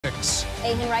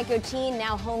A Henrico teen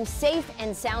now home safe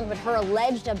and sound, but her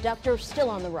alleged abductor still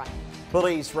on the run.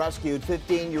 Police rescued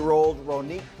 15-year-old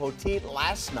Ronique Poteet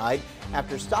last night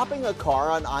after stopping a car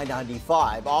on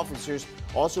I-95. Officers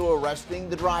also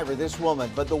arresting the driver, this woman,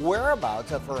 but the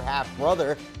whereabouts of her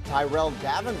half-brother, Tyrell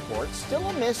Davenport, still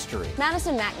a mystery.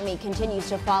 Madison McNamee continues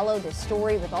to follow this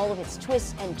story with all of its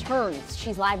twists and turns.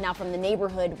 She's live now from the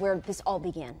neighborhood where this all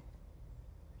began.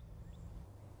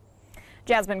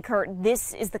 Jasmine Kurt,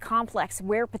 this is the complex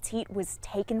where Poteet was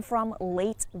taken from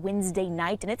late Wednesday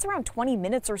night, and it's around 20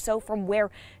 minutes or so from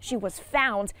where she was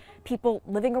found. People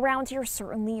living around here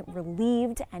certainly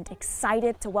relieved and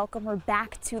excited to welcome her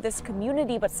back to this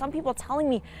community, but some people telling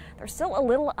me they're still a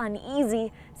little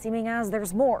uneasy, seeming as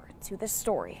there's more to this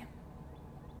story.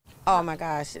 Oh my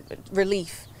gosh,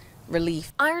 relief.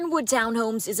 Ironwood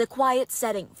Townhomes is a quiet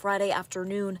setting Friday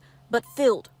afternoon, but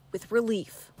filled with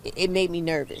relief. It made me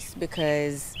nervous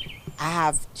because I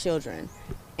have children,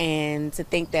 and to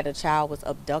think that a child was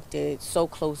abducted so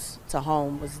close to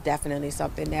home was definitely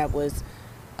something that was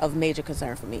of major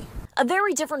concern for me. A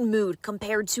very different mood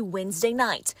compared to Wednesday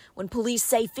night, when police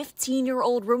say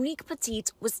 15-year-old Ronique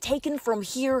Poteet was taken from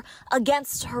here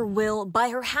against her will by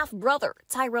her half-brother,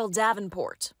 Tyrell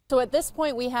Davenport. So at this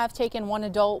point, we have taken one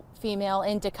adult female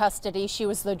into custody. She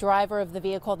was the driver of the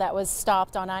vehicle that was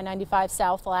stopped on I-95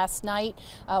 South last night,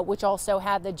 which also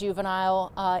had the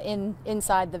juvenile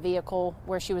inside the vehicle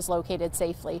where she was located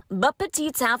safely. But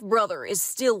Poteet's half-brother is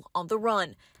still on the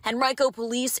run. Henrico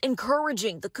police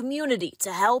encouraging the community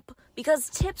to help because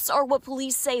tips are what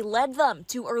police say led them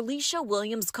to Erlisha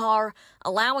Williams' car,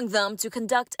 allowing them to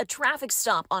conduct a traffic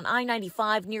stop on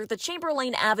I-95 near the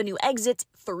Chamberlain Avenue exit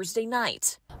Thursday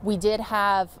night. We did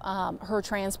have her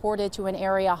transported to an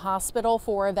area hospital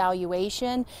for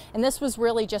evaluation, and this was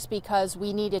really just because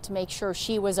we needed to make sure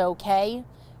she was okay,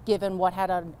 given what had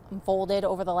unfolded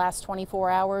over the last 24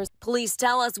 hours. Police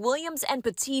tell us Williams and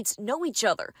Poteet know each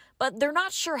other, but they're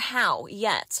not sure how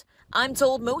yet. I'm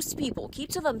told most people keep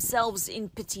to themselves in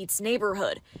Poteet's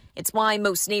neighborhood. It's why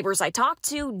most neighbors I talked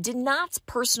to did not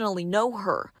personally know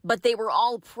her, but they were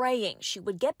all praying she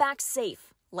would get back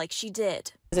safe like she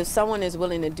did. If someone is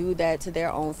willing to do that to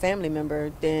their own family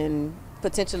member, then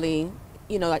potentially,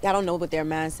 you know, like, I don't know what their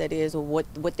mindset is or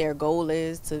what their goal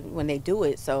is to when they do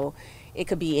it. So it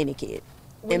could be any kid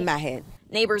in my head.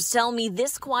 Neighbors tell me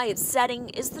this quiet setting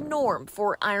is the norm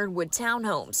for Ironwood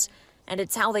Townhomes, and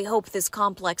it's how they hope this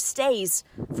complex stays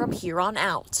from here on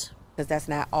out. Because that's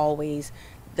not always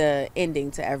the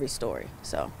ending to every story.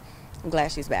 So I'm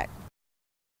glad she's back.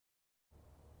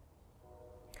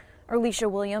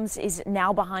 Erlisha Williams is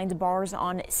now behind bars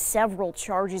on several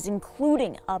charges,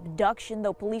 including abduction,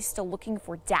 though police still looking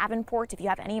for Davenport. If you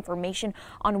have any information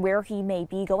on where he may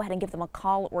be, go ahead and give them a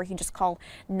call, or you can just call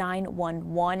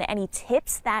 911. Any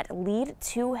tips that lead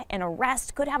to an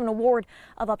arrest could have an award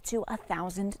of up to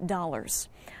 $1,000.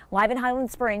 Live in Highland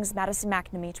Springs, Madison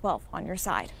McNamee, 12 on your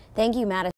side. Thank you, Madison.